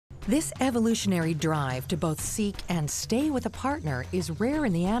This evolutionary drive to both seek and stay with a partner is rare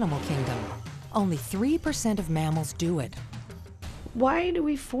in the animal kingdom. Only 3% of mammals do it. Why do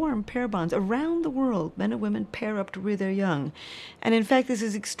we form pair bonds? Around the world, men and women pair up to rear their young. And in fact, this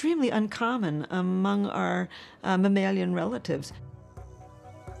is extremely uncommon among our mammalian relatives.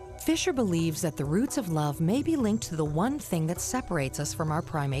 Fisher believes that the roots of love may be linked to the one thing that separates us from our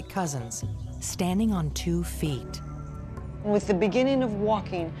primate cousins: standing on 2 feet. With the beginning of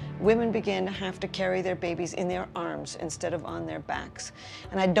walking, women began to have to carry their babies in their arms instead of on their backs.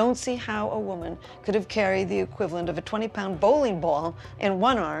 And I don't see how a woman could have carried the equivalent of a 20-pound bowling ball in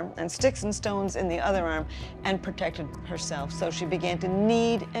one arm and sticks and stones in the other arm and protected herself. So she began to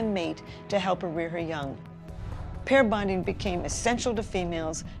need a mate to help her rear her young. Pair bonding became essential to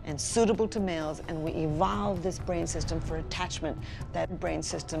females and suitable to males, and we evolved this brain system for attachment, that brain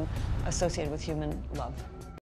system associated with human love.